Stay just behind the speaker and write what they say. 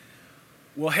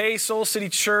Well, hey, Soul City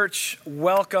Church,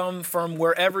 welcome from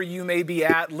wherever you may be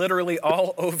at, literally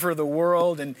all over the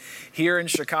world. And here in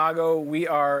Chicago, we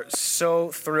are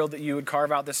so thrilled that you would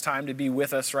carve out this time to be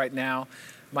with us right now.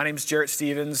 My name is Jarrett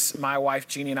Stevens. My wife,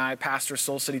 Jeannie, and I pastor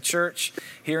Soul City Church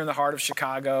here in the heart of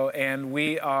Chicago. And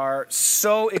we are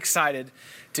so excited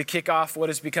to kick off what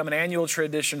has become an annual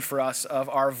tradition for us of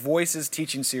our Voices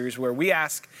teaching series, where we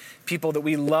ask people that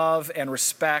we love and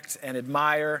respect and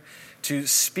admire to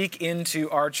speak into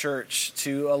our church,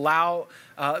 to allow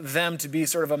them to be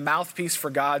sort of a mouthpiece for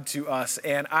God to us.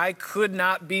 And I could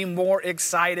not be more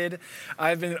excited.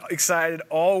 I've been excited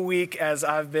all week as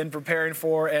I've been preparing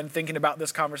for and thinking about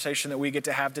this conversation that we get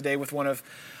to have today with one of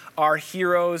our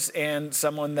heroes and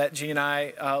someone that Jean and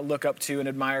I look up to and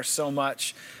admire so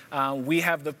much. We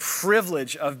have the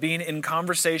privilege of being in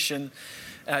conversation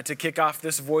to kick off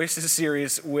this Voices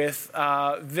series with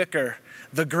Vicar,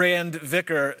 the Grand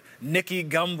Vicar. Nicky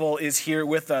Gumbel is here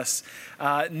with us.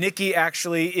 Nicky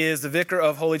actually is the Vicar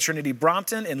of Holy Trinity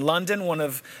Brompton in London, one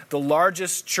of the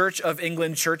largest Church of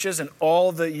England churches in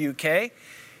all the UK.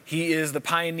 He is the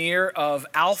pioneer of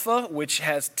Alpha, which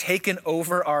has taken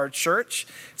over our church,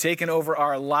 taken over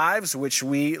our lives, which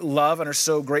we love and are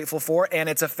so grateful for. And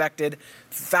it's affected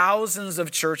thousands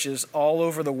of churches all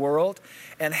over the world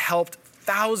and helped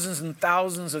thousands and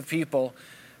thousands of people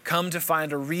come to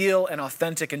find a real and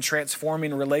authentic and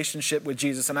transforming relationship with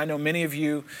Jesus. And I know many of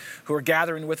you who are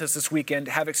gathering with us this weekend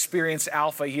have experienced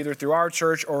Alpha either through our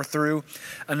church or through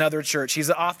another church. He's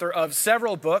the author of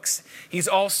several books. He's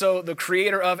also the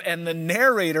creator of and the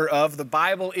narrator of the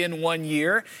Bible in 1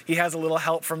 year. He has a little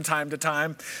help from time to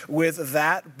time with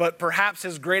that. But perhaps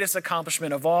his greatest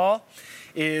accomplishment of all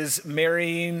is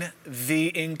marrying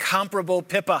the incomparable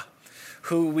Pippa,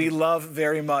 who we love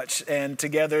very much. And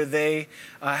together they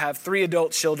have 3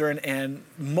 adult children and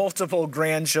multiple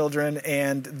grandchildren.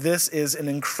 And this is an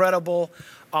incredible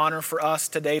honor for us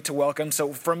today to welcome.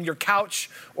 So from your couch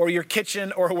or your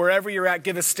kitchen or wherever you're at,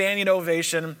 give a standing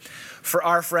ovation for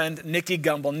our friend, Nicky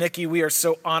Gumbel. Nicky, we are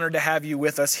so honored to have you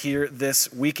with us here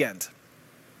this weekend.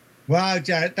 Wow,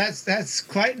 Jarrett, that's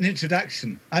quite an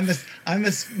introduction. I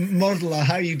must model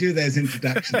how you do those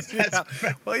introductions. Yeah.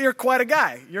 Well, you're quite a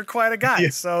guy. Yeah.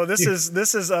 So this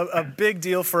is a big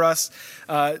deal for us.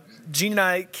 Jean and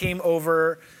I came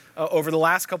over the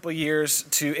last couple of years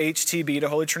to HTB, to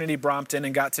Holy Trinity Brompton,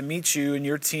 and got to meet you and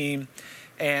your team,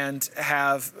 and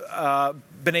have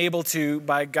been able to,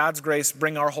 by God's grace,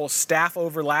 bring our whole staff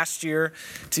over last year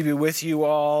to be with you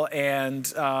all. And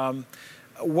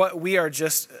what we are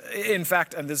just, in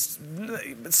fact, on this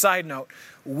side note,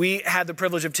 we had the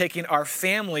privilege of taking our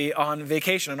family on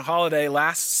vacation, on holiday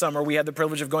last summer. We had the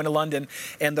privilege of going to London,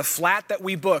 and the flat that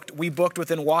we booked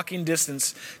within walking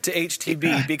distance to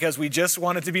HTB because we just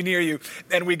wanted to be near you.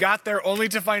 And we got there only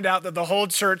to find out that the whole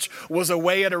church was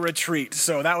away at a retreat.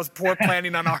 So that was poor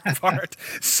planning on our part.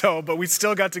 But we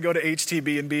still got to go to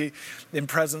HTB and be in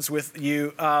presence with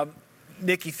you.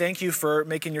 Nicky, thank you for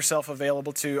making yourself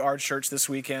available to our church this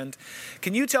weekend.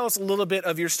 Can you tell us a little bit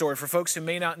of your story for folks who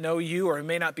may not know you or who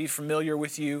may not be familiar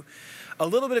with you? A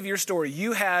little bit of your story.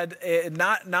 You had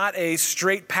not a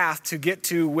straight path to get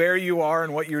to where you are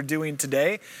and what you're doing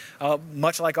today,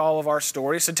 much like all of our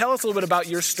stories. So tell us a little bit about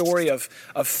your story of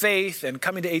faith and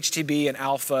coming to HTB and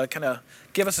Alpha. Kind of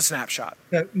give us a snapshot.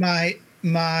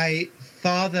 My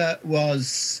father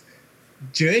was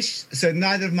Jewish, so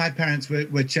neither of my parents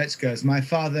were churchgoers. My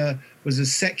father was a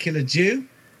secular Jew.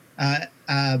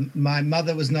 My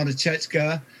mother was not a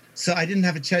churchgoer, so I didn't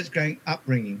have a church-going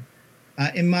upbringing.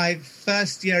 In my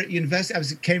first year at university, I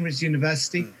was at Cambridge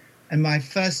University, and my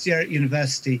first year at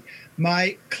university,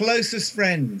 my closest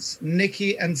friends,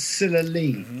 Nicky and Scylla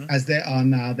Lee, as they are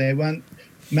now, they weren't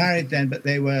married then, but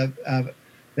they were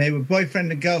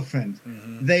boyfriend and girlfriend.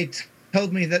 They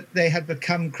told me that they had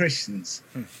become Christians.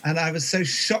 And I was so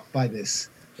shocked by this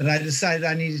that I decided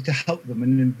I needed to help them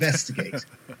and investigate.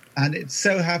 And it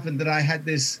so happened that I had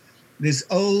this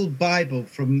old Bible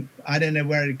from, I don't know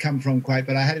where it had come from quite,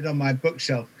 but I had it on my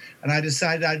bookshelf. And I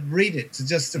decided I'd read it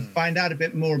to find out a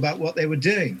bit more about what they were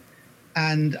doing.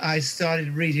 And I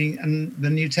started reading the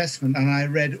New Testament, and I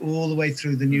read all the way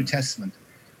through the New Testament.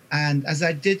 And as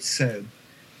I did so,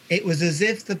 it was as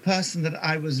if the person that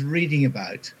I was reading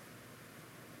about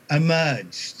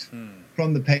emerged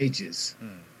from the pages,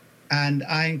 and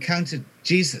I encountered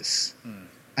Jesus,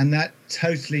 and that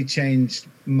totally changed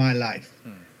my life.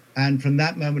 And from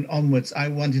that moment onwards, I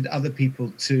wanted other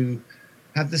people to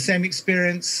have the same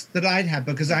experience that I'd had,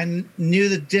 because I knew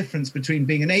the difference between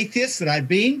being an atheist that I'd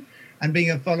been and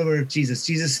being a follower of Jesus.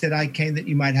 Jesus said, I came that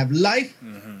you might have life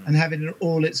and have it in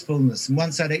all its fullness. And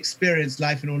once I'd experienced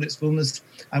life in all its fullness,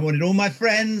 I wanted all my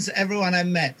friends, everyone I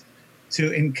met,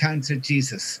 to encounter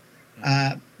Jesus.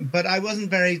 But I wasn't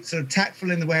very sort of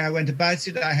tactful in the way I went about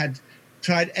it. I had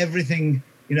tried everything.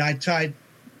 I tried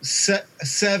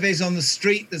surveys on the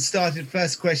street that started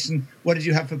first question, what did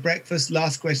you have for breakfast?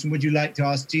 Last question, would you like to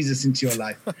ask Jesus into your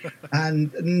life?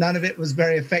 And none of it was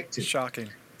very effective. Shocking.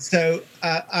 So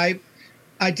I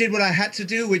did what I had to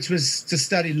do, which was to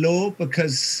study law,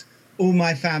 because all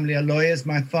my family are lawyers.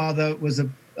 My father was a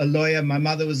lawyer. My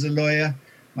mother was a lawyer.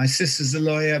 My sister's a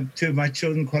lawyer. 2 of my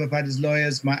children qualified as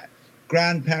lawyers. My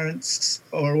grandparents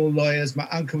are all lawyers. My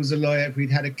uncle was a lawyer. If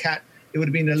we'd had a cat, it would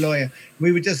have been a lawyer.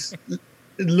 We were just,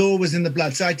 law was in the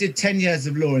blood. So I did 10 years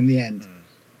of law in the end.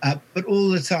 But all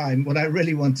the time, what I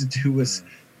really wanted to do was,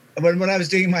 when I was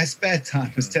doing in my spare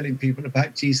time, was telling people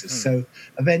about Jesus. So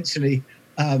eventually,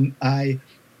 I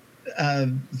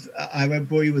won't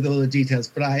bore you with all the details,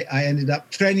 but I ended up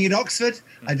training in Oxford.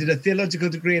 I did a theological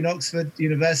degree in Oxford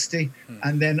University,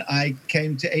 and then I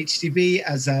came to HTB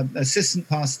as an assistant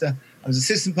pastor. I was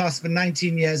assistant pastor for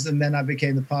 19 years, and then I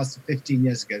became the pastor 15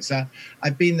 years ago. So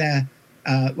I've been there.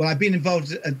 I've been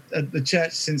involved at the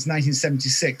church since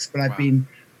 1976, but I've been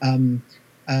on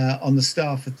the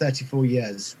staff for 34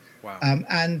 years. Wow.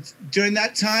 And during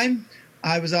that time,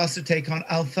 I was asked to take on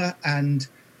Alpha, and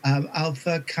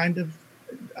Alpha kind of,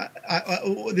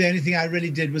 the only thing I really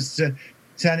did was to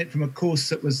turn it from a course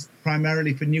that was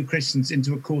primarily for new Christians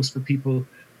into a course for people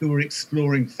who were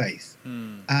exploring faith.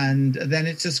 And then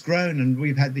it's just grown, and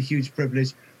we've had the huge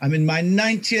privilege. I'm in my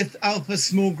 90th Alpha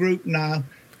small group now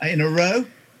in a row,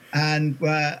 and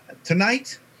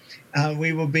tonight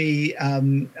we will be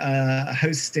we'll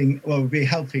be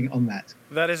helping on that.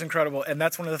 That is incredible. And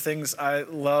that's one of the things I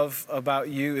love about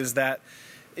you, is that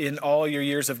in all your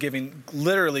years of giving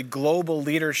literally global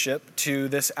leadership to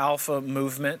this Alpha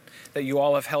movement that you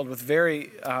all have held with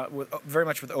very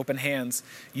much with open hands,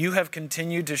 you have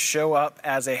continued to show up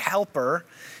as a helper.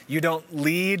 You don't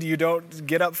lead, you don't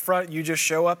get up front, you just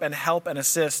show up and help and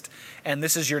assist. And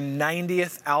this is your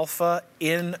 90th Alpha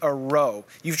in a row.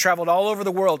 You've traveled all over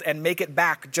the world and make it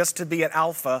back just to be at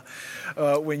Alpha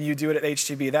when you do it at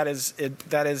HTB.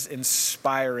 That is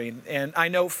inspiring. And I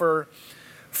know for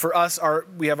us,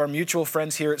 we have our mutual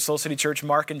friends here at Soul City Church,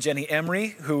 Mark and Jenny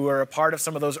Emery, who are a part of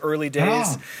some of those early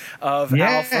days of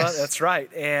Alpha. That's right,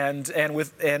 and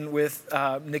with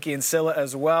Nicky and Scylla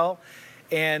as well.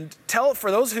 And for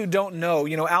those who don't know,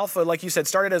 Alpha, like you said,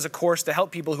 started as a course to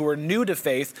help people who are new to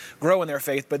faith grow in their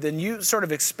faith, but then you sort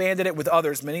of expanded it with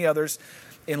many others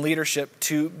in leadership,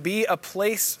 to be a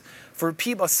place for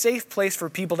people, a safe place for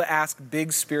people to ask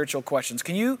big spiritual questions.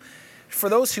 Can you, for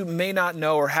those who may not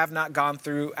know or have not gone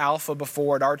through Alpha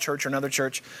before at our church or another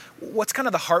church, what's kind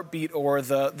of the heartbeat or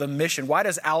the mission? Why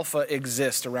does Alpha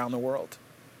exist around the world?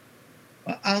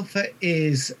 Well, Alpha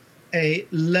is a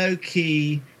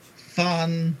low-key,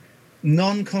 fun,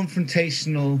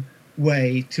 non-confrontational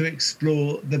way to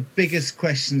explore the biggest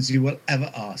questions you will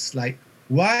ever ask. Like,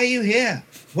 why are you here?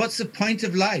 What's the point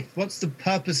of life? What's the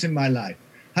purpose in my life?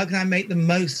 How can I make the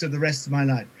most of the rest of my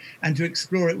life? And to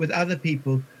explore it with other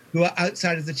people who are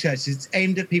outside of the church. It's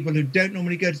aimed at people who don't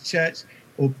normally go to church,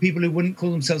 or people who wouldn't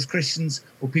call themselves Christians,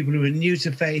 or people who are new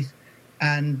to faith.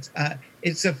 And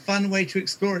it's a fun way to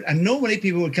explore it. And normally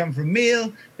people would come for a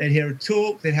meal, they'd hear a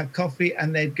talk, they'd have coffee,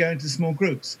 and they'd go into small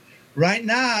groups. Right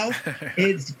now,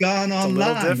 it's gone online. A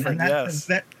little different,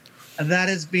 and that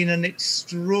has been an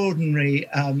extraordinary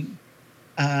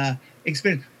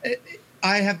experience.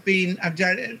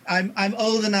 I'm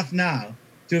old enough now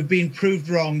to have been proved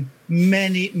wrong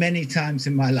many times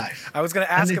in my life. I was going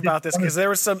to ask about this because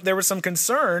there was some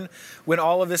concern when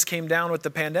all of this came down with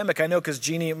the pandemic. I know because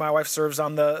Jeannie, my wife, serves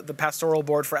on the pastoral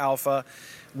board for Alpha.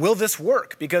 Will this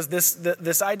work? Because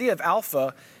this idea of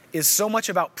Alpha is so much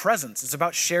about presence. It's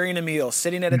about sharing a meal,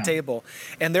 sitting at a table.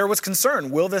 And there was concern.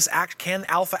 Can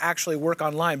Alpha actually work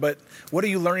online? But what are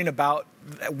you learning about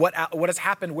what has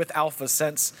happened with Alpha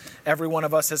since every one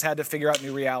of us has had to figure out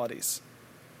new realities?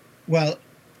 Well,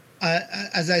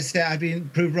 as I say, I've been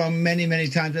proved wrong many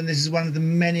times, and this is one of the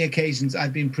many occasions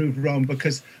I've been proved wrong,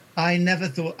 because I never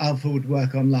thought Alpha would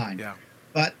work online. Yeah.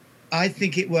 But I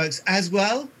think it works as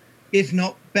well, if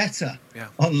not better,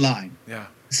 online. Yeah.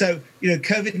 So,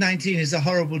 COVID-19 is a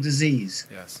horrible disease.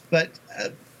 Yes. But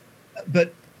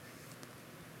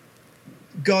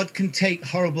God can take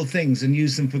horrible things and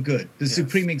use them for good. The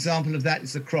supreme example of that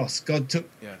is the cross. God took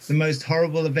the most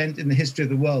horrible event in the history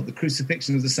of the world, the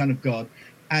crucifixion of the Son of God,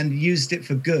 and used it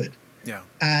for good. Yeah.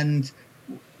 And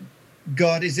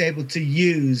God is able to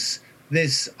use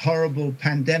this horrible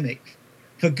pandemic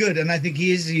for good. And I think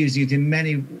he is using it in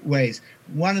many ways.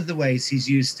 One of the ways he's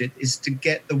used it is to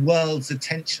get the world's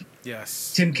attention.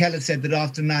 Yes. Tim Keller said that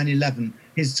after 9/11,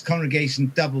 his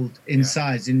congregation doubled in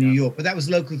size in New York, but that was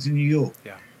local to New York.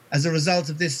 Yeah. As a result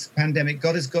of this pandemic,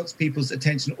 God has got people's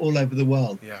attention all over the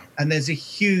world. Yeah. And there's a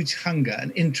huge hunger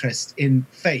and interest in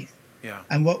faith. Yeah.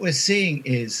 And what we're seeing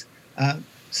is,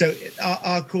 so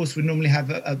our course would normally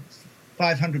have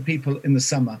 500 people in the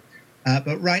summer.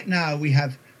 But right now we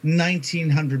have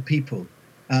 1,900 people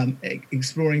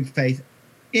exploring faith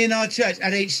in our church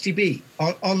at HTB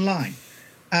online.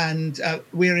 And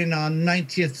we're in our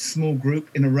 90th small group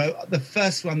in a row, the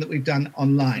first one that we've done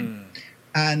online.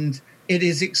 And it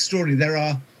is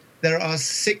extraordinary. There are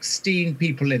 16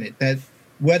 people in it.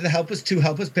 We're the helpers, 2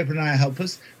 helpers. Pippa and I are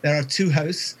helpers. There are 2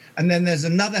 hosts. And then there's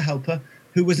another helper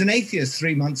who was an atheist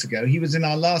 3 months ago. He was in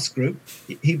our last group.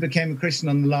 He became a Christian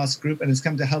on the last group and has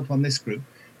come to help on this group.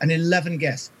 And 11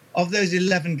 guests. Of those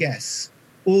 11 guests,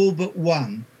 all but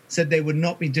one said they would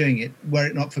not be doing it were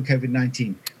it not for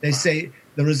COVID-19. They say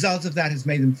the result of that has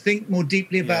made them think more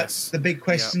deeply about the big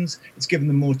questions. It's given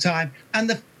them more time.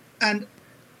 And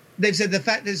they've said the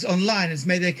fact that it's online has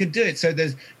made they could do it. So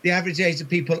there's the average age of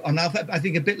people on Alpha, I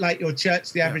think a bit like your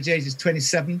church, the average age is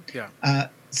 27.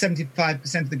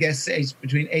 75% of the guests are aged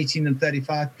between 18 and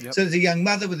 35. So there's a young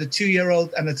mother with a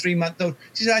 2-year-old and a 3-month-old.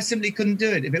 She said, I simply couldn't do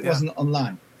it if it wasn't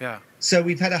online. So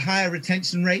we've had a higher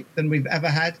retention rate than we've ever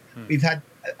had. We've had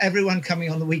everyone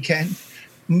coming on the weekend,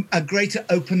 a greater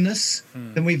openness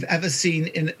than we've ever seen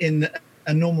in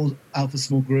a normal Alpha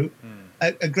small group.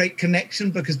 A great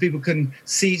connection because people can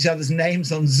see each other's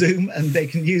names on Zoom and they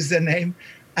can use their name.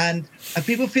 And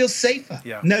people feel safer.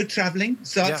 No traveling.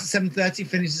 Starts at 7:30,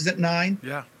 finishes at 9.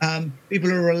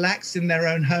 People are relaxed in their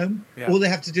own home. All they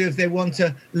have to do if they want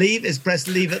to leave is press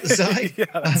leave at the side.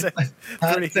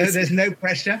 So there's no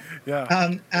pressure.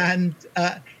 And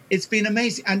it's been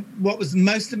amazing. And what was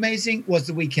most amazing was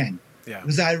the weekend.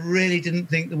 Because I really didn't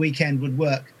think the weekend would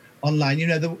work online. You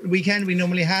know, the weekend we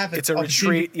normally have. It's a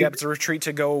retreat. It's a retreat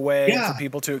to go away for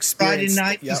people to experience. Friday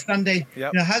night to Sunday. You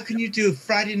know, how can you do a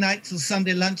Friday night till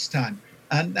Sunday lunchtime?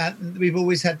 And we've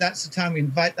always had that's the time we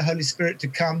invite the Holy Spirit to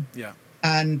come.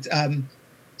 And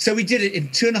so we did it in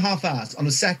 2.5 hours on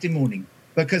a Saturday morning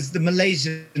because the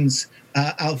Malaysians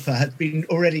Alpha had been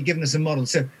already given us a model.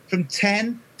 So from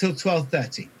 10 till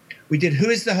 12:30, we did Who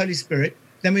is the Holy Spirit?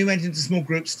 Then we went into small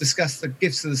groups, discussed the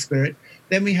gifts of the Spirit.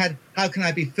 Then we had, how can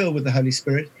I be filled with the Holy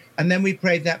Spirit? And then we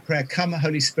prayed that prayer, come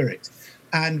Holy Spirit.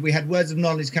 And we had words of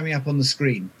knowledge coming up on the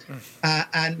screen.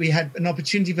 And we had an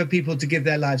opportunity for people to give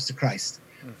their lives to Christ.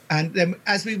 And then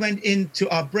as we went into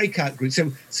our breakout group,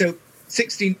 so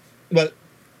 16, well,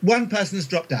 one person has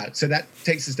dropped out. So that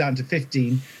takes us down to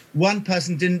 15. One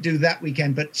person didn't do that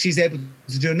weekend, but she's able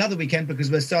to do another weekend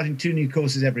because we're starting 2 new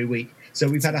courses every week. So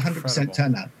we've had 100%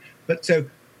 turnout. But so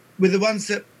with the ones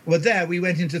that were there, we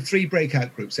went into 3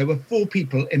 breakout groups. There were 4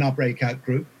 people in our breakout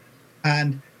group,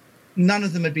 and none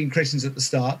of them had been Christians at the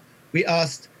start. We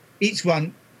asked each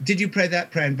one, did you pray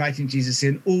that prayer inviting Jesus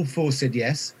in? All 4 said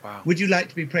yes. Would you like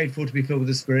to be prayed for to be filled with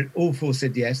the Spirit? All 4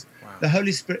 said yes. The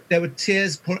Holy Spirit, there were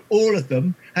tears, all of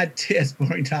them had tears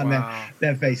pouring down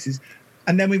their faces.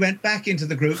 And then we went back into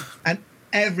the group, and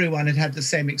everyone had had the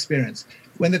same experience.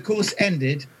 When the course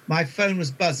ended, my phone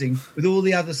was buzzing with all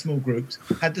the other small groups,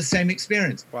 had the same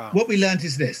experience. What we learned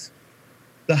is this.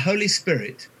 The Holy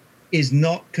Spirit is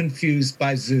not confused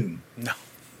by Zoom.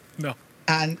 No.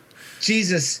 And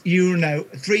Jesus, you know,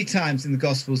 3 times in the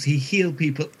Gospels, he healed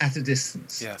people at a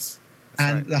distance.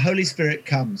 And the Holy Spirit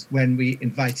comes when we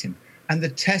invite him. And the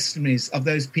testimonies of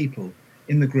those people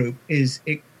in the group is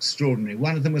extraordinary.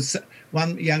 One of them was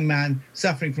one young man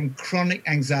suffering from chronic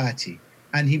anxiety.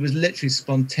 And he was literally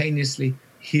spontaneously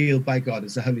healed by God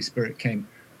as the Holy Spirit came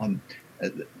on.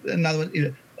 Another one, you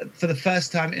know, for the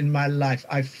first time in my life,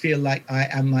 I feel like I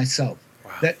am myself.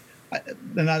 I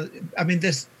mean,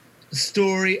 this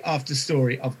story after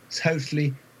story of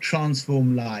totally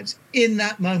transformed lives in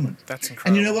that moment. That's incredible.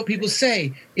 And you know what people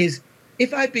say is,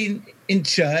 if I'd been in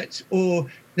church or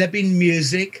there'd been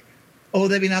music or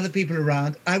there'd been other people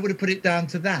around, I would have put it down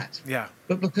to that.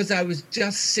 But because I was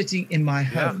just sitting in my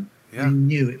home, I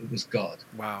knew it was God.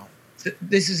 So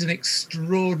this is an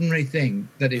extraordinary thing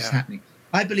that is happening.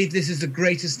 I believe this is the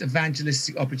greatest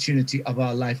evangelistic opportunity of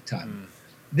our lifetime.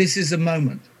 This is a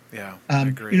moment. I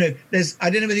agree. You know, I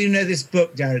don't know whether you know this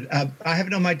book, Jared. I have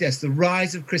it on my desk, The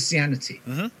Rise of Christianity.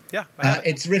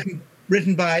 It's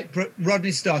written by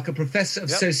Rodney Stark, a professor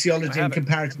of sociology and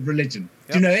comparative religion.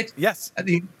 Do you know it? Yes.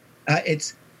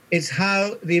 It's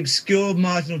how the obscure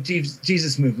marginal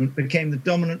Jesus movement became the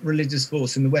dominant religious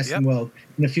force in the Western world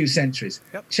in a few centuries.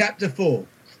 Chapter 4,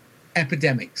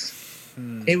 epidemics.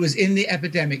 It was in the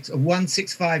epidemics of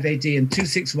 165 AD and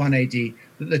 261 AD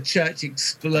that the church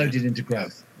exploded into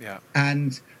growth.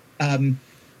 And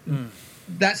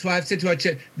that's why I've said to our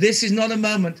church, this is not a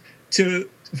moment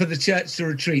for the church to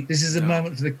retreat. This is a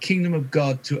moment for the kingdom of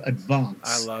God to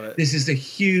advance. I love it. This is a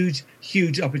huge,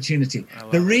 huge opportunity.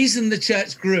 The reason the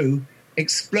church grew,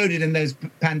 exploded in those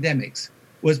pandemics,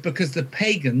 was because the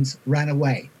pagans ran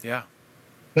away.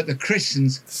 But the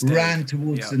Christians ran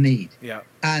towards the need.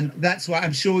 And that's why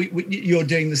I'm sure you're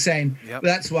doing the same.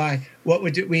 That's why what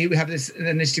we have this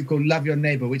initiative called Love Your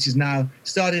Neighbor, which is now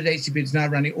started at HTB. It's now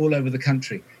running all over the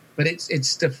country. But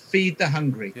it's to feed the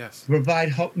hungry, to provide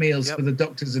hot meals for the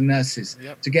doctors and nurses,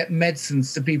 to get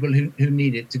medicines to people who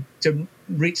need it, to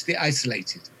reach the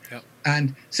isolated.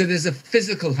 And so there's a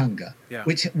physical hunger,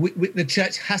 which the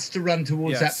church has to run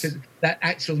towards that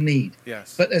actual need.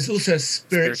 But there's also a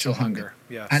spiritual hunger.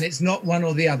 And it's not one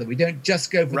or the other. We don't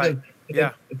just go for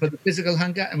the physical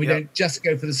hunger, and we don't just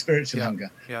go for the spiritual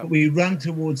hunger. But we run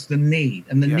towards the need,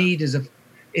 and the need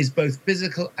is both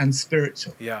physical and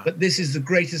spiritual. But this is the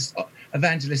greatest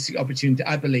evangelistic opportunity,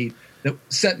 I believe,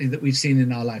 that we've seen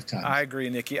in our lifetime. I agree,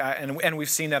 Nicky, and we've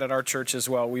seen that at our church as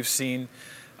well. We've seen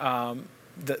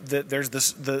there's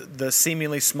the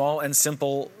seemingly small and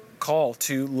simple call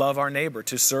to love our neighbor,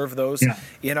 to serve those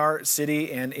in our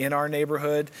city and in our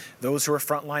neighborhood, those who are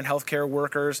frontline healthcare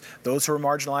workers, those who are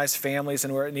marginalized families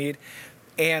and who are in need.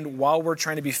 And while we're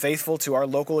trying to be faithful to our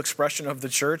local expression of the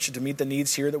church to meet the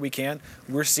needs here that we can,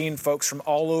 we're seeing folks from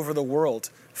all over the world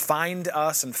find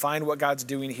us and find what God's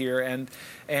doing here.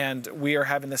 And we are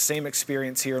having the same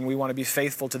experience here, and we want to be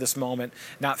faithful to this moment,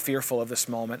 not fearful of this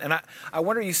moment. And I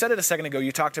wonder, you said it a second ago,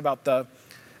 you talked about the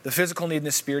physical need and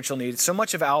the spiritual need. So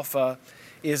much of Alpha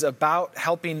is about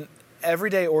helping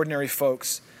everyday, ordinary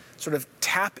folks sort of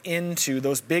tap into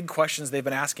those big questions they've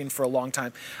been asking for a long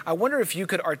time. I wonder if you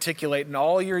could articulate in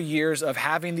all your years of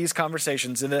having these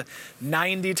conversations, in the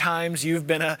 90 times you've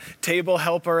been a table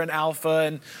helper in Alpha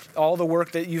and all the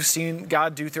work that you've seen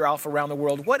God do through Alpha around the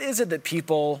world, what is it that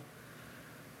people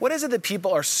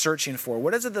are searching for?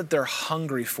 What is it that they're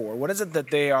hungry for? What is it that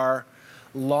they are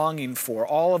longing for?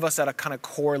 All of us at a kind of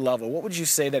core level. What would you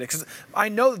say that? Because I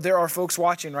know that there are folks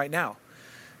watching right now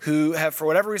who have, for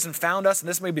whatever reason, found us, and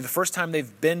this may be the first time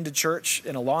they've been to church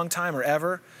in a long time or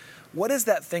ever. What is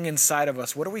that thing inside of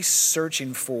us? What are we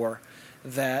searching for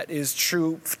that is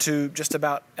true to just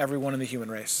about everyone in the human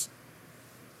race?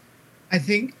 I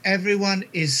think everyone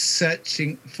is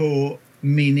searching for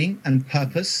meaning and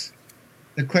purpose.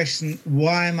 The question,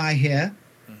 why am I here,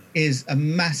 is a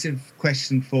massive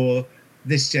question for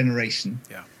this generation.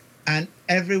 And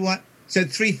everyone, so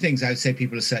three things I would say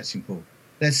people are searching for.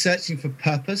 They're searching for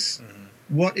purpose.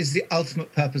 What is the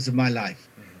ultimate purpose of my life?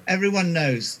 Everyone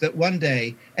knows that one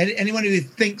day, anyone who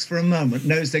thinks for a moment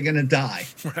knows they're going to die.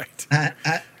 Right. And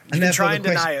you can try and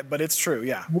deny it, but it's true,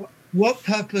 What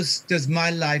purpose does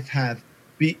my life have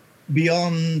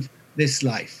beyond this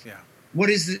life?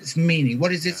 What is its meaning?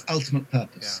 What is its ultimate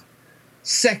purpose?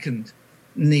 Second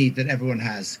need that everyone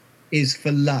has is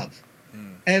for love.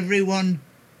 Everyone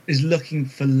is looking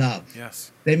for love.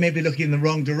 They may be looking in the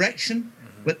wrong direction,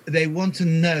 but they want to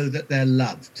know that they're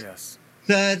loved.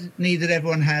 Third need that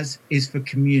everyone has is for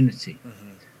community.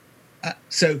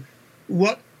 So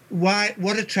what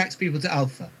attracts people to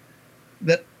Alpha?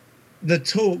 That the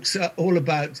talks are all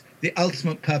about the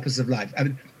ultimate purpose of life. I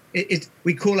mean,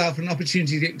 we call Alpha an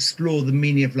opportunity to explore the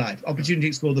meaning of life, opportunity to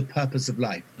explore the purpose of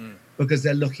life, because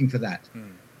they're looking for that.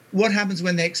 What happens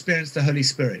when they experience the Holy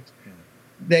Spirit?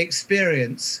 They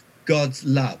experience God's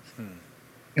love.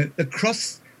 The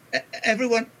cross,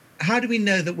 everyone, how do we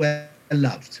know that we're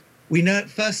loved? We know it,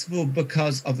 first of all,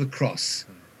 because of the cross.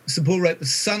 St. Paul wrote, the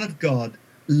Son of God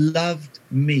loved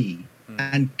me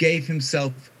and gave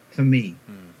himself for me.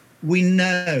 We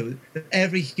know that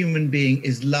every human being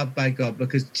is loved by God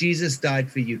because Jesus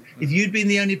died for you. If you'd been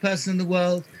the only person in the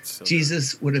world,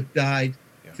 Jesus would have died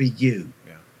for you.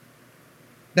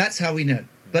 That's how we know.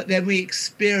 But then we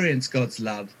experience God's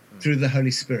love through the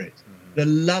Holy Spirit. The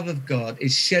love of God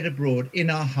is shed abroad in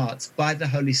our hearts by the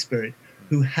Holy Spirit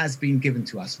who has been given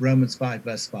to us, Romans 5,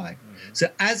 verse 5. So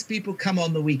as people come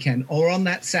on the weekend or on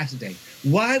that Saturday,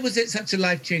 why was it such a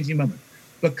life-changing moment?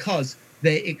 Because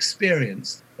they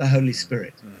experienced the Holy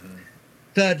Spirit.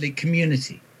 Thirdly,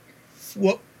 community.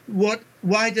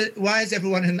 Why is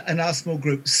everyone in our small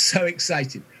group so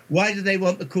excited? Why do they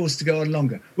want the course to go on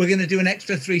longer? We're going to do an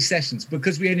extra 3 sessions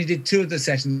because we only did 2 of the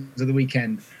sessions of the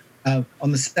weekend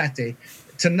on the Saturday.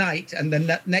 tonight and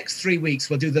the next 3 weeks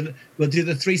we'll do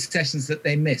the 3 sessions that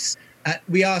they miss.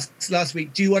 We asked last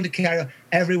week, do you want to carry on?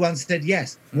 Everyone said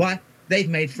yes. Why? They've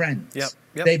made friends.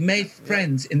 They've made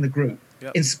friends in the group.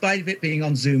 In spite of it being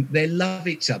on Zoom, they love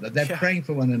each other. They're praying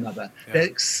for one another. They're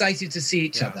excited to see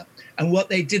each other. And what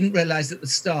they didn't realize at the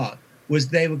start was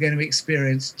they were going to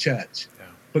experience church,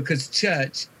 because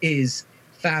church is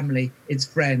family, it's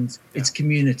friends, it's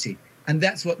community. And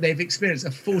that's what they've experienced,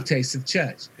 a foretaste of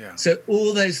church. So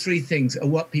all those 3 things are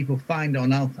what people find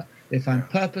on Alpha. They find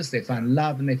purpose, they find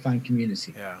love, and they find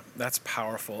community. Yeah, that's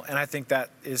powerful. And I think that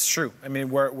is true. I mean,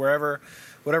 whatever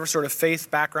sort of faith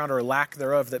background or lack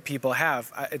thereof that people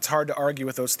have, it's hard to argue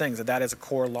with those things, that is a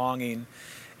core longing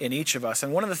in each of us.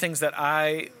 And one of the things that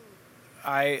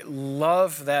I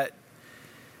love that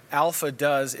Alpha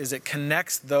does is it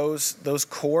connects those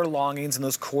core longings and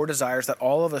those core desires that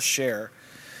all of us share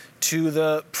to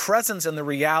the presence and the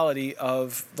reality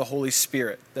of the Holy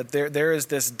Spirit, that there is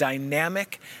this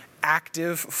dynamic,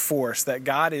 active force that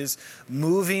God is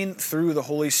moving through the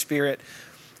Holy Spirit,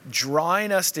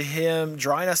 drawing us to Him,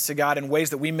 drawing us to God in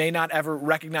ways that we may not ever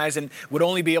recognize and would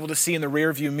only be able to see in the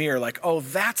rearview mirror. Like, oh,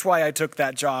 that's why I took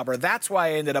that job, or that's why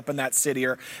I ended up in that city,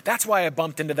 or that's why I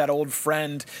bumped into that old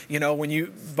friend, when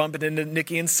you bumped into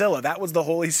Nicky and Scylla. That was the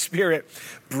Holy Spirit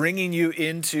bringing you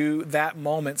into that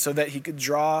moment so that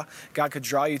God could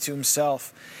draw you to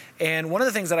Himself. And one of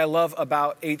the things that I love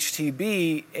about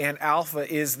HTB and Alpha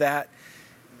is that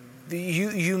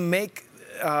you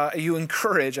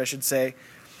encourage, I should say,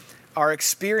 our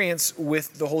experience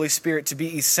with the Holy Spirit to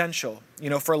be essential.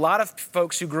 For a lot of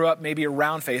folks who grew up maybe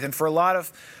around faith, and for a lot of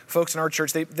folks in our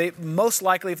church, they most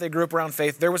likely, if they grew up around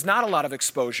faith, there was not a lot of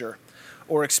exposure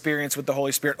or experience with the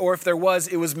Holy Spirit. Or if there was,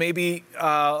 it was maybe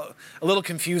a little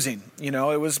confusing.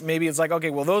 It's like, okay,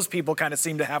 well, those people kind of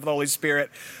seem to have the Holy Spirit,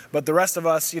 but the rest of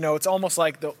us, it's almost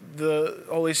like the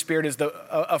Holy Spirit is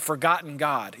a forgotten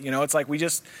God. It's like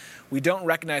we don't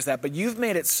recognize that, but you've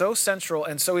made it so central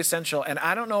and so essential. And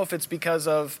I don't know if it's because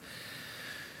of,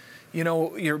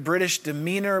 your British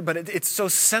demeanor, but it's so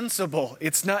sensible.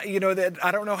 It's not, that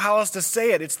I don't know how else to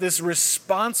say it. It's this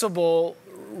responsible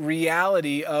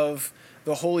reality of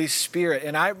the Holy Spirit.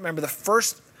 And I remember the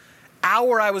first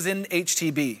hour I was in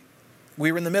HTB,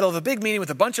 we were in the middle of a big meeting with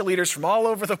a bunch of leaders from all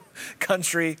over the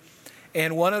country.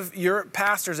 And one of your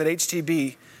pastors at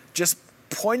HTB just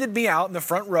pointed me out in the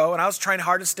front row, and I was trying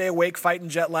hard to stay awake, fighting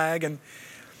jet lag, and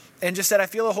just said, I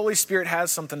feel the Holy Spirit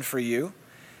has something for you.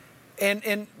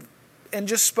 And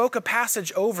just spoke a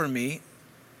passage over me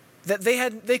that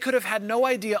they could have had no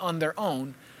idea on their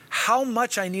own how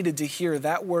much I needed to hear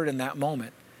that word in that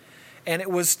moment. And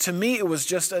it was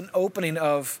just an opening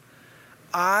of,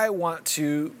 I want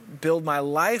to build my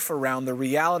life around the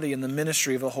reality and the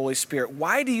ministry of the Holy Spirit.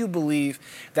 Why do you believe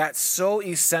that's so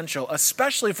essential,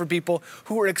 especially for people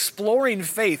who are exploring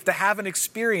faith, to have an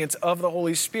experience of the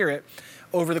Holy Spirit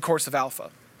over the course of Alpha?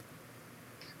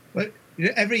 Well,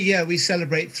 every year we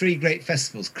celebrate 3 great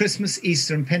festivals: Christmas,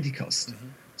 Easter, and Pentecost. Mm-hmm.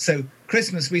 So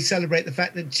Christmas, we celebrate the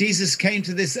fact that Jesus came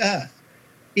to this earth.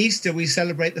 Easter, we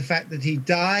celebrate the fact that He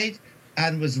died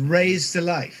and was raised to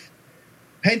life.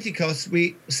 Pentecost,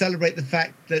 we celebrate the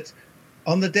fact that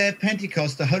on the day of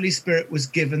Pentecost, the Holy Spirit was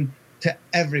given to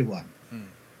everyone.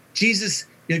 Jesus,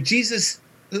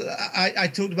 I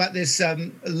talked about this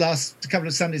last couple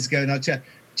of Sundays ago in our church.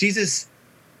 Jesus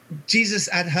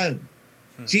at home.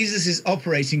 Jesus is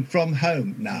operating from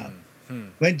home now.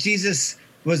 When Jesus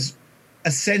was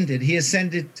ascended, He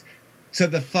ascended to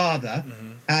the Father,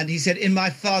 and He said, in my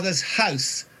Father's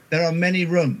house, there are many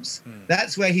rooms.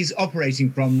 That's where He's operating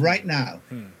from right now,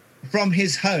 from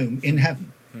His home in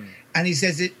heaven. And He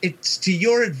says, it's to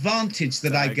your advantage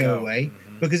that I go away,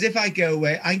 because if I go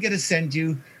away, I'm going to send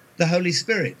you the Holy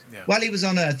Spirit. Yeah. While He was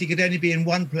on earth, He could only be in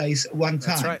one place at one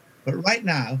time. That's right. But right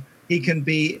now, He can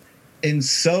be in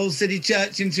Soul City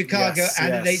Church in Chicago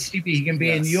and at HTB. He can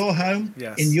be in your home,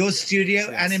 in your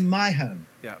studio, and in my home.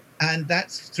 Yeah. And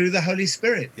that's through the Holy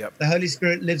Spirit. Yep. The Holy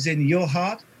Spirit lives in your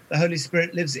heart. The Holy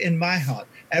Spirit lives in my heart.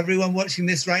 Everyone watching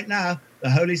this right now, the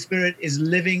Holy Spirit is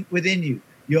living within you.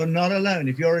 You're not alone.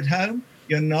 If you're at home,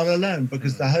 you're not alone,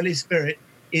 because the Holy Spirit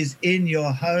is in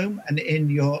your home and in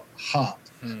your heart.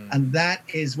 And that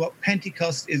is what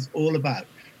Pentecost is all about.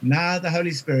 Now the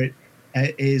Holy Spirit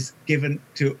is given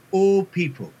to all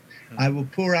people. I will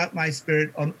pour out my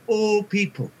Spirit on all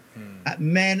people.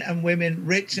 Men and women,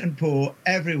 rich and poor,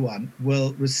 everyone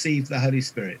will receive the Holy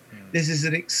Spirit. This is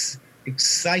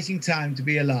exciting time to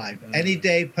be alive. Any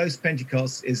day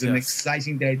post-Pentecost is an Yes.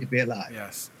 exciting day to be alive.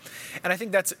 Yes. And I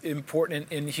think that's important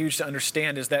and huge to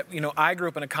understand is that, I grew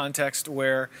up in a context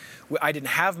where I didn't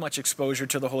have much exposure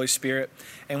to the Holy Spirit.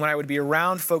 And when I would be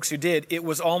around folks who did, it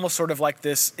was almost sort of like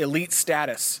this elite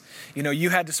status. You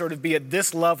had to sort of be at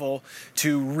this level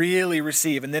to really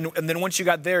receive. And then once you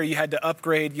got there, you had to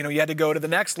upgrade, you had to go to the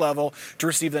next level to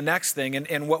receive the next thing.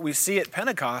 And what we see at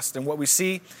Pentecost and what we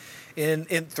see in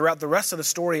throughout the rest of the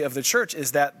story of the church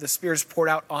is that the Spirit is poured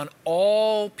out on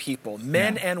all people,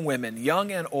 men and women,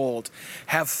 young and old,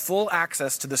 have full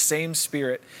access to the same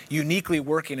Spirit uniquely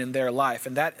working in their life.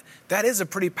 And that is a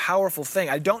pretty powerful thing.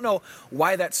 I don't know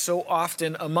why that's so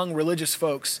often among religious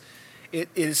folks. It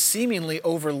is seemingly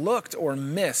overlooked or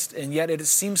missed, and yet it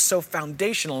seems so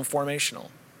foundational and formational.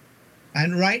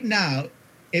 And right now,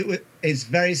 it's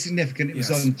very significant. It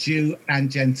was on Jew and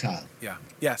Gentile. Yeah.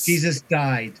 Yes. Jesus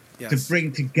died to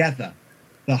bring together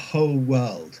the whole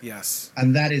world. Yes.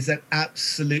 And that is an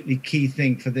absolutely key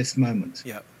thing for this moment.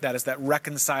 Yeah, that is that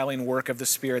reconciling work of the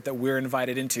Spirit that we're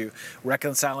invited into,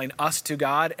 reconciling us to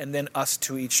God and then us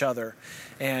to each other.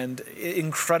 And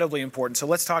incredibly important. So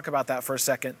let's talk about that for a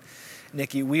second,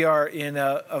 Nicky. We are in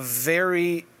a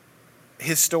very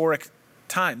historic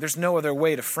time. There's no other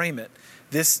way to frame it.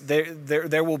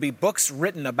 There will be books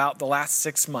written about the last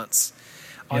 6 months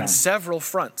on several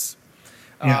fronts.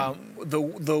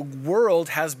 The world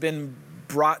has been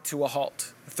brought to a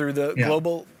halt through the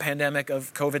global pandemic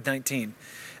of COVID-19.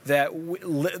 That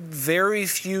very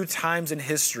few times in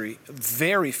history,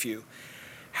 very few,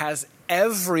 has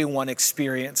everyone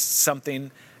experienced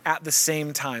something at the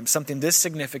same time, something this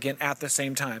significant at the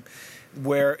same time,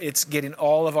 where it's getting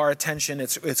all of our attention.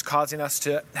 It's causing us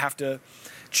to have to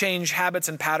change habits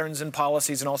and patterns and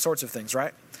policies and all sorts of things,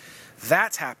 right?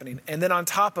 That's happening. And then on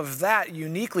top of that,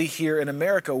 uniquely here in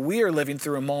America, we are living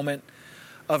through a moment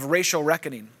of racial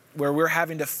reckoning where we're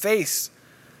having to face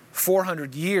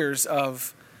 400 years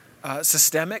of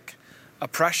systemic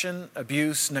oppression,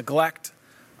 abuse, neglect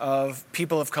of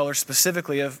people of color,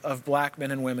 specifically of black men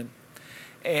and women.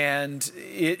 And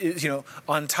it is,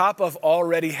 on top of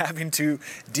already having to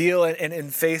deal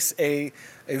and face a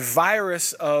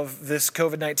virus of this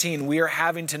COVID-19, we are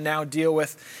having to now deal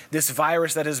with this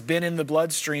virus that has been in the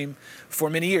bloodstream for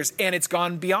many years. And it's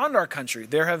gone beyond our country.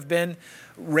 There have been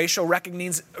racial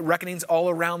reckonings all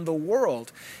around the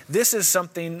world. This is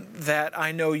something that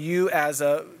I know you as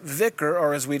a vicar,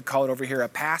 or as we'd call it over here, a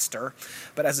pastor,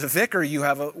 but as a vicar, you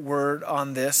have a word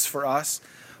on this for us.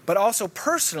 But also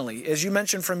personally, as you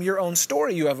mentioned from your own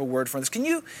story, you have a word for this. Can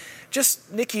you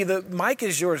just, Nicky, the mic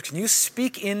is yours. Can you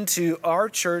speak into our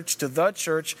church, to the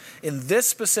church, in this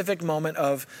specific moment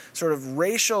of sort of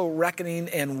racial reckoning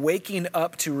and waking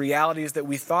up to realities that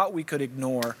we thought we could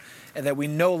ignore and that we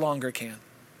no longer can?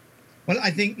 Well,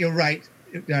 I think you're right.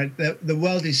 The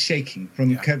world is shaking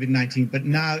from COVID-19, but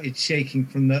now it's shaking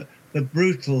from the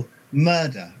brutal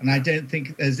murder. And I don't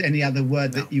think there's any other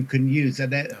word that you can use.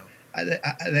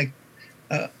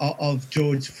 Of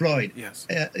George Floyd. Yes.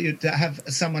 To have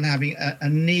someone having a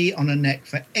knee on a neck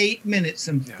for 8 minutes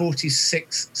and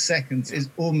 46 seconds is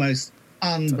almost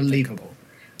unbelievable.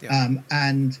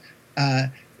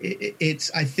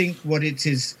 It's I think what it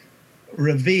is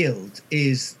revealed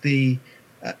is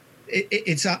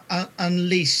it's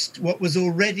unleashed what was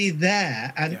already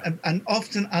there and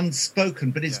often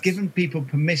unspoken, but it's given people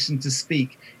permission to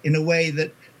speak in a way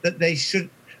that they should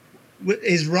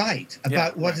is right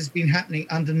about what has been happening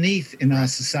underneath in our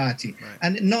society.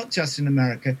 And not just in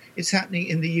America, it's happening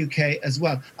in the UK as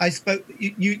well. I spoke,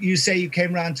 you say you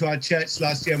came round to our church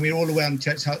last year and we were all away on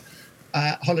church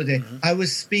holiday. Mm-hmm. I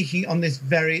was speaking on this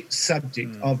very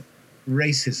subject of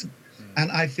racism.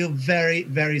 And I feel very,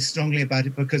 very strongly about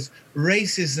it because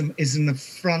racism is an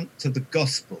affront to the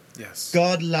gospel. Yes.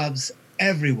 God loves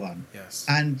everyone. Yes.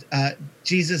 And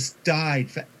Jesus died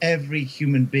for every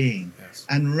human being. Yes.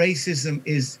 And racism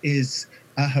is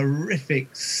a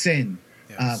horrific sin.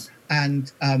 Yes.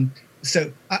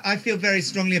 So I feel very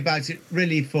strongly about it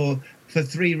really for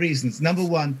 3 reasons. Number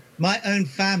one, my own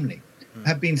family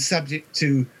have been subject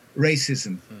to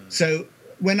racism. So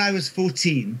when I was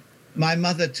 14, my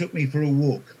mother took me for a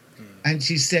walk and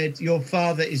she said, your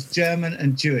father is German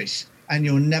and Jewish and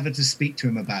you're never to speak to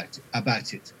him about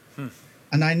it.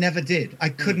 And I never did. I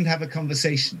couldn't have a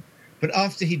conversation. But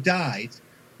after he died,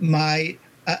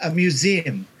 a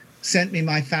museum sent me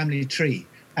my family tree,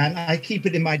 and I keep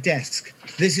it in my desk.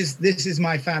 This is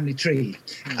my family tree,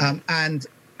 and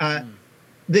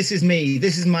this is me.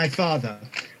 This is my father.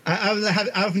 I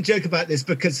often joke about this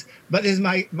but this is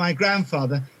my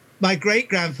grandfather. My great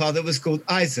grandfather was called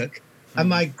Isaac, and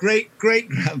my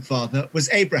great-great-grandfather was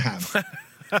Abraham.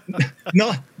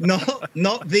 not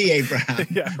the Abraham.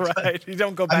 Yeah, right. You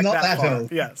don't go back I'm not that far.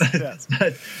 old. Yes, yes.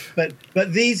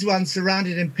 But these ones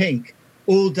surrounded in pink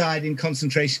all died in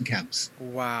concentration camps.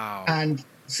 Wow. And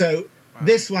so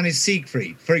this one is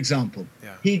Siegfried, for example.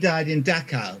 Yeah. He died in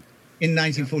Dachau in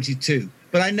 1942.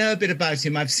 But I know a bit about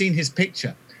him. I've seen his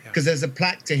picture because there's a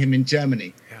plaque to him in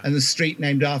Germany and the street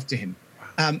named after him.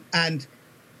 Wow. And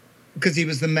because he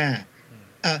was the mayor.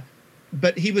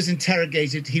 But he was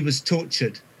interrogated, he was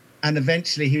tortured, and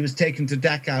eventually he was taken to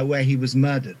Dachau where he was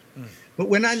murdered. But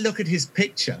when I look at his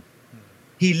picture,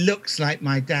 he looks like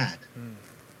my dad.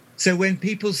 So when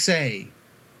people say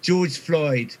George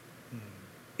Floyd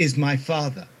is my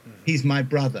father, he's my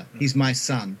brother, he's my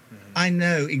son, I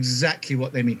know exactly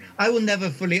what they mean. I will never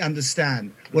fully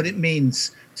understand what it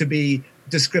means to be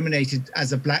discriminated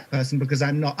as a black person because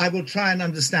I'm not. I will try and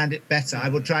understand it better. I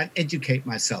will try and educate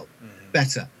myself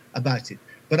better about it.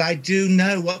 But I do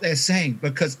know what they're saying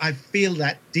because I feel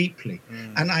that deeply.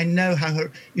 And I know how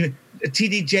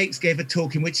T.D. Jakes gave a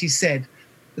talk in which he said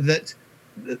that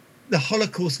the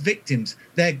Holocaust victims,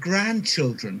 their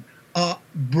grandchildren,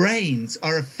 brains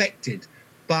are affected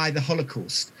by the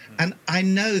Holocaust. And I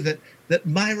know that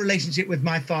my relationship with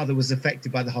my father was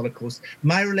affected by the Holocaust.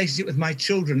 My relationship with my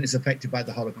children is affected by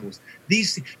the Holocaust.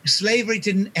 Slavery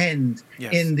didn't end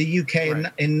in the UK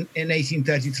in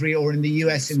 1833 or in the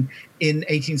US in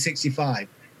 1865.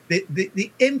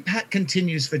 The impact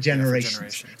continues for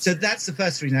generations. So that's the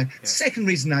first reason. Second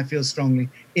reason I feel strongly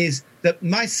is that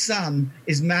my son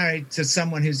is married to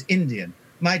someone who's Indian.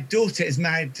 My daughter is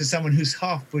married to someone who's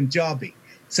half Punjabi.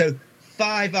 So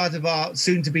 5 out of our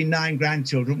soon-to-be 9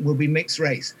 grandchildren will be mixed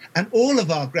race. And all of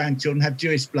our grandchildren have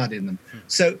Jewish blood in them.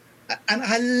 So, and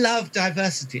I love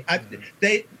diversity.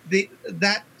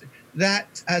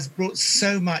 That has brought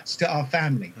so much to our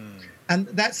family. And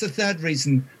that's the third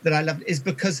reason that I love it, is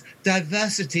because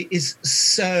diversity is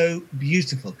so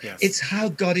beautiful. It's how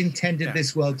God intended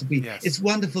this world to be. It's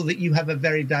wonderful that you have a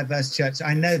very diverse church.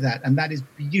 I know that, and that is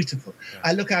beautiful.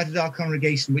 I look out at our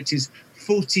congregation, which is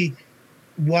 41%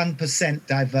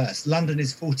 diverse. London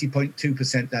is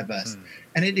 40.2% diverse.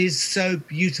 And it is so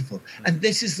beautiful. And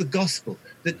this is the gospel,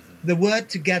 that the word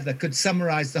together could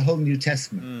summarize the whole New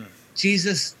Testament.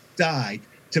 Jesus died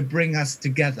to bring us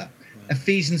together.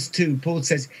 Ephesians 2, Paul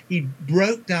says he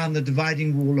broke down the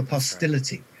dividing wall of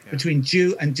hostility between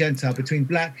Jew and Gentile, between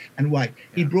black and white.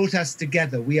 He brought us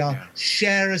together. We are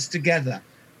sharers together.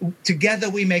 Together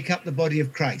we make up the body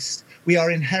of Christ. We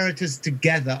are inheritors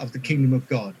together of the kingdom of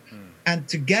God. And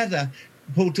together,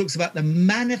 Paul talks about the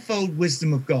manifold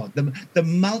wisdom of God, the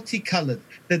multicolored,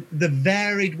 the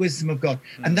varied wisdom of God.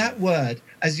 And that word,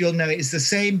 as you'll know, is the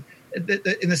same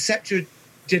in the Septuagint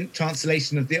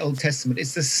translation of the Old Testament.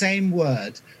 It's the same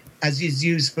word as is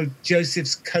used for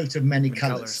Joseph's coat of many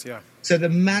colors. So the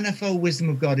manifold wisdom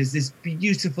of God is this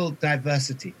beautiful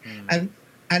diversity. And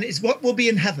it's what will be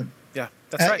in heaven.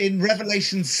 That's right. In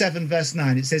Revelation 7, verse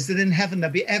 9, it says that in heaven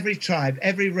there'll be every tribe,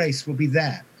 every race will be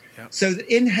there. So that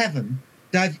in heaven,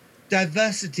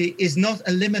 diversity is not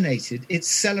eliminated, it's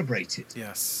celebrated.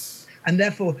 And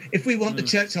therefore, if we want the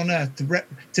church on earth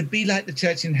to be like the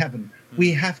church in heaven,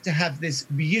 we have to have this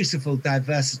beautiful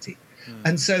diversity.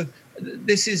 And so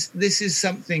this is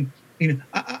something,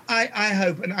 I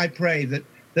hope and I pray that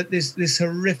this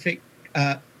horrific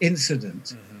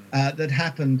incident that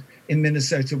happened in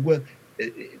Minnesota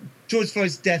George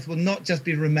Floyd's death will not just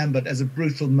be remembered as a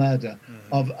brutal murder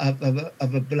of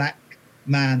a black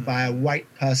man by a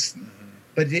white person,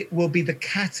 but it will be the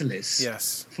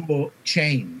catalyst for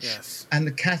change and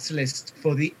the catalyst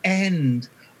for the end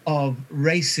of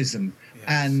racism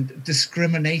and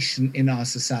discrimination in our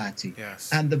society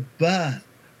and the birth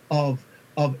of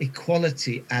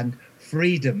equality and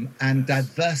freedom and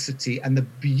diversity and the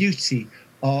beauty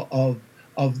of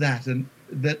that.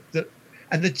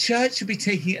 And the church should be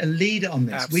taking a lead on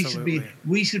this. Absolutely.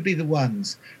 We should be the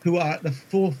ones who are at the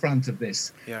forefront of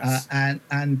this. I've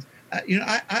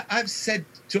said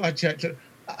to our church,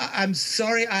 I'm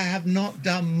sorry I have not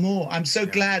done more. I'm so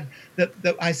glad that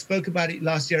I spoke about it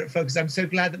last year at Focus. I'm so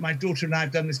glad that my daughter and I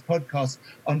have done this podcast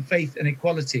on faith and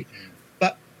equality.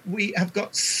 But we have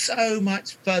got so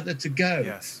much further to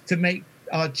go to make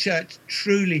our church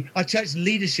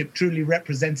leadership truly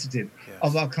representative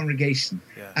of our congregation.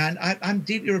 And I'm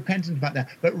deeply repentant about that.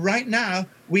 But right now,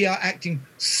 we are acting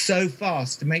so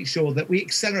fast to make sure that we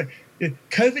accelerate.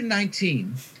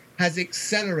 COVID-19 has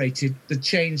accelerated the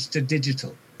change to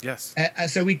digital.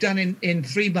 So we've done in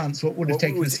 3 months what would have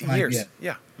taken us 5 years.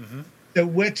 So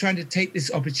we're trying to take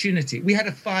this opportunity. We had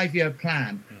a 5-year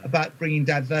plan about bringing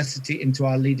diversity into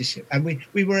our leadership, and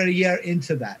we were a year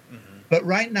into that. But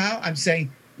right now, I'm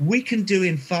saying we can do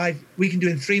in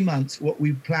 3 months what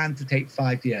we planned to take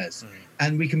 5 years,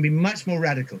 and we can be much more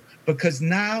radical because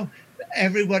now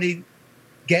everybody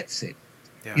gets it.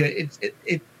 Yeah. You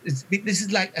know, this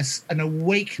is like an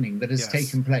awakening that has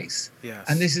taken place,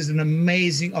 and this is an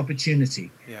amazing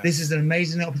opportunity. This is an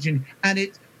amazing opportunity, and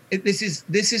this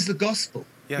is the gospel.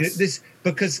 Yes. You know,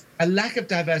 because a lack of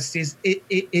diversity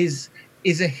is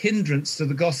a hindrance to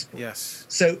the gospel. Yes.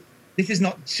 So this is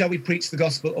not, shall we preach the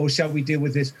gospel or shall we deal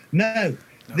with this? No,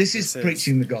 this is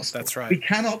preaching the gospel. That's right. We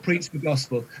cannot preach the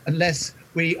gospel unless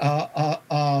we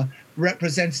are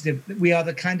representative. We are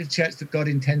the kind of church that God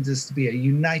intends us to be, a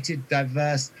united,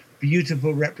 diverse,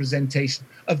 beautiful representation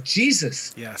of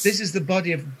Jesus. Yes. This is the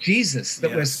body of Jesus that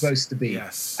we're supposed to be.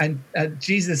 Yes. And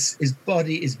Jesus'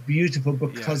 body is beautiful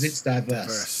because it's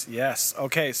diverse. Yes.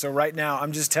 Okay, so right now,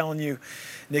 I'm just telling you,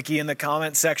 Nicky, in the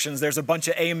comment sections, there's a bunch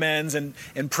of amens and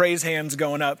praise hands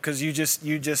going up because you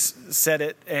just said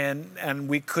it, and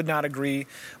we could not agree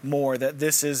more that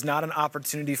this is not an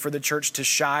opportunity for the church to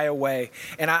shy away.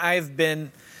 And I've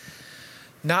been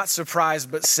not surprised,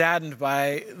 but saddened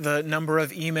by the number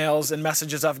of emails and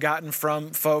messages I've gotten from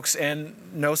folks, and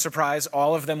no surprise,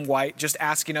 all of them white, just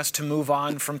asking us to move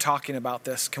on from talking about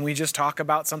this. Can we just talk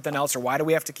about something else, or why do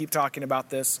we have to keep talking about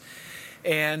this?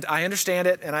 And I understand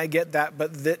it, and I get that,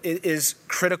 but it is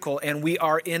critical, and we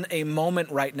are in a moment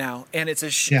right now, and it's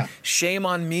a shame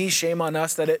on me, shame on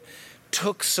us that it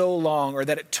took so long, or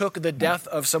that it took the death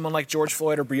of someone like George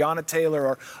Floyd or Breonna Taylor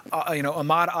or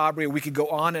Ahmaud Arbery. We could go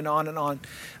on and on and on.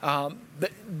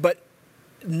 But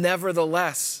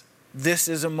nevertheless, this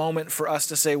is a moment for us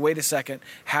to say, wait a second,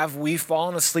 have we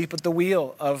fallen asleep at the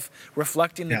wheel of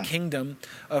reflecting the kingdom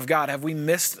of God? Have we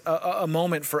missed a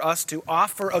moment for us to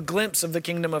offer a glimpse of the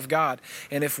kingdom of God?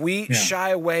 And if we shy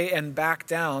away and back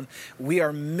down, we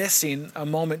are missing a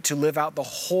moment to live out the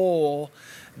whole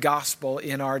gospel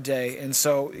in our day. And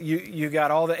so you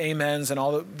got all the amens and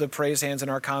all the praise hands in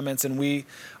our comments, and we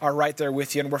are right there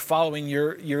with you, and we're following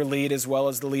your lead as well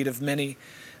as the lead of many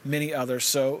others.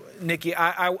 So Nicky,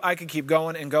 I could keep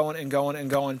going and going and going and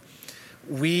going.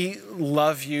 We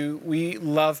love you. We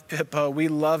love Pippa. We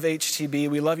love HTB.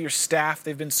 We love your staff.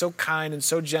 They've been so kind and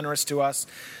so generous to us.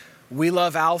 We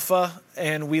love Alpha,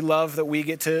 and we love that we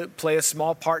get to play a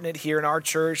small part in it here in our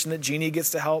church, and that Jeannie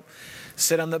gets to help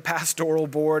sit on the pastoral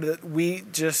board. That we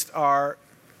just are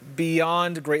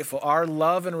beyond grateful. Our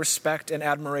love and respect and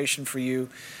admiration for you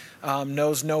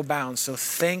knows no bounds. So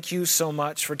thank you so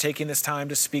much for taking this time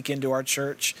to speak into our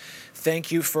church.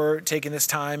 Thank you for taking this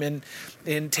time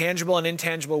in tangible and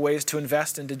intangible ways to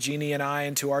invest into Jeannie and I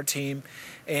and to our team.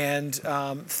 And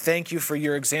thank you for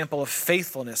your example of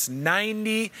faithfulness.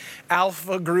 90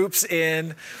 Alpha groups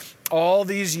in, all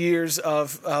these years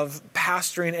of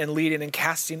pastoring and leading and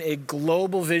casting a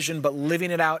global vision, but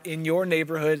living it out in your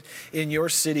neighborhood, in your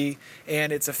city,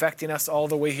 and it's affecting us all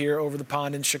the way here over the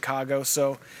pond in Chicago.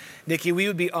 So, Nicky, we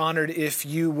would be honored if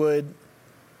you would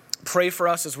pray for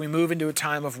us as we move into a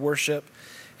time of worship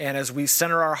and as we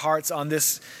center our hearts on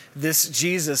this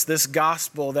Jesus, this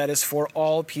gospel that is for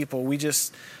all people.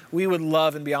 We would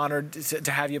love and be honored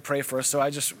to have you pray for us. So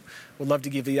I just would love to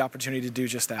give you the opportunity to do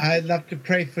just that. I'd love to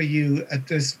pray for you at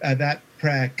that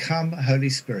prayer, come Holy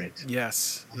Spirit.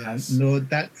 Yes. Lord,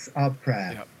 that's our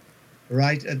prayer. Yep.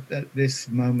 Right at this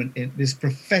moment, in this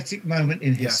prophetic moment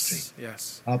in history.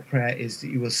 Yes. Our prayer is that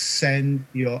you will send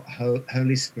your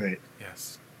Holy Spirit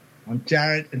on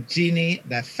Jared and Jeannie,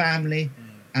 their family,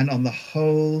 and on the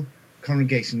whole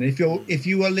congregation. If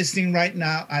you are listening right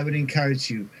now, I would encourage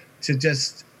you to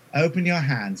just open your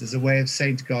hands as a way of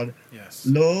saying to God,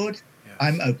 Lord,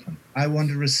 I'm open. I want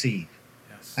to receive.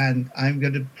 And I'm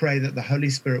going to pray that the Holy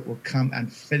Spirit will come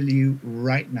and fill you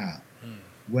right now,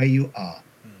 where you are.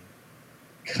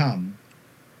 Come,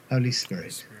 Holy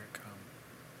Spirit. Come.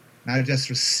 Now just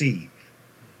receive.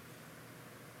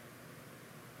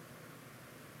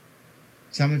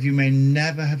 Some of you may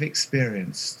never have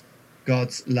experienced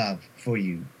God's love for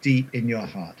you deep in your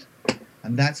heart.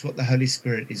 And that's what the Holy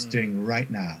Spirit is doing right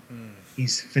now.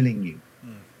 He's filling you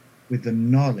with the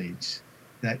knowledge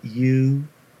that you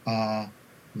are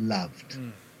loved.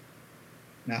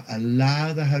 Now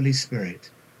allow the Holy Spirit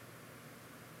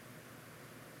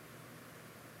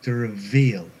to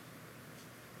reveal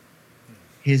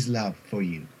his love for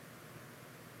you.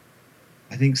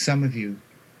 I think some of you,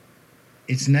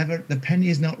 the penny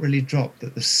is not really dropped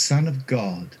that the Son of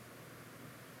God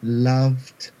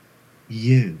loved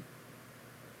you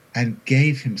and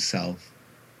gave himself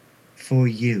for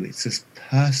you. It's as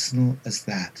personal as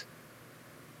that.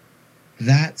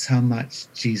 That's how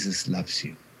much Jesus loves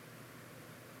you.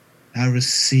 Now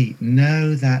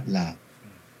know that love.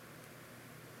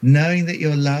 Knowing that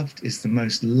you're loved is the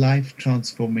most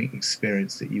life-transforming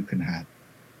experience that you can have.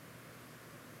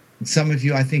 And some of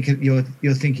you, I think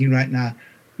you're thinking right now,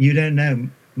 you don't know,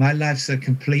 my life's a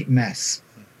complete mess.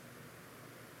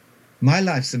 My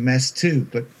life's a mess too,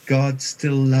 but God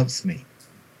still loves me.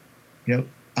 You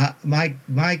know,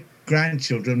 my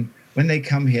grandchildren, when they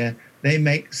come here, they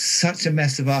make such a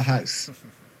mess of our house,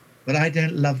 but I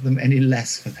don't love them any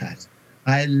less for that.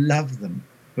 I love them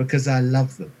because I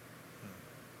love them.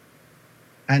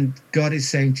 And God is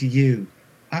saying to you,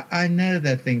 I know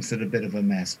there are things that are a bit of a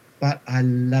mess, but I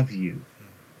love you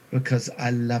because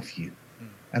I love you.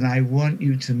 And I want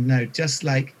you to know, just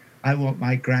like I want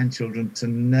my grandchildren to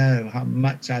know how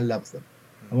much I love them.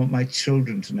 I want my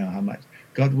children to know how much.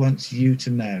 God wants you to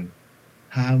know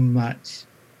how much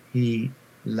he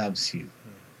loves you.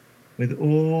 With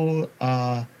all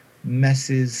our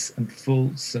messes and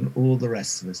faults and all the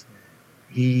rest of us,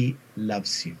 he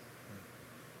loves you.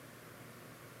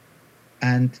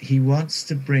 And he wants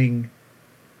to bring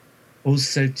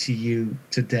also to you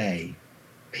today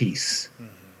peace.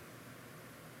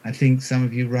 I think some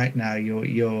of you right now,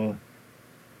 you're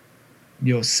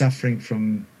suffering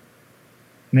from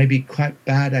maybe quite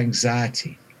bad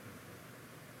anxiety.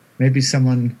 Maybe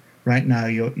someone right now,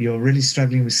 you're really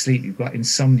struggling with sleep. You've got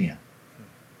insomnia.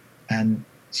 And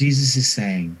Jesus is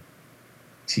saying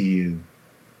to you,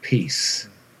 peace.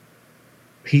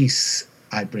 Peace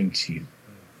I bring to you.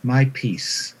 My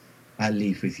peace I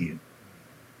leave with you.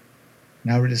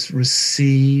 Now just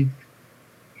receive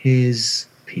his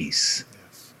peace.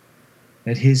 Yes.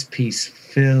 Let his peace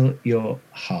fill your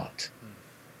heart.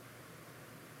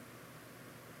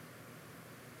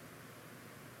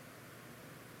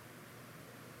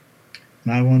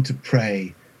 And I want to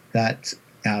pray that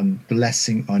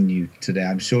blessing on you today.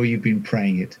 I'm sure you've been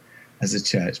praying it as a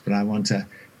church, but I want to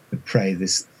pray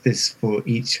this for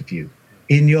each of you.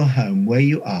 In your home, where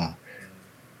you are,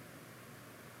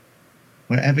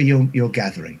 wherever you're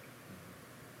gathering,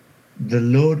 the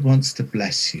Lord wants to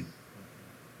bless you.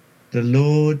 The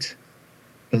Lord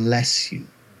bless you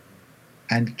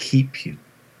and keep you.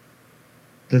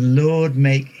 The Lord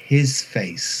make his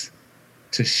face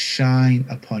to shine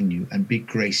upon you and be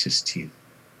gracious to you.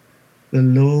 The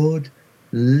Lord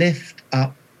lift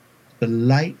up the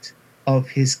light of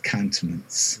his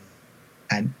countenance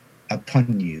and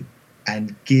upon you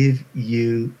and give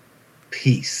you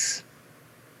peace.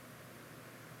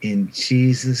 In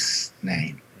Jesus'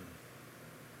 name.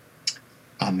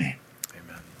 Amen.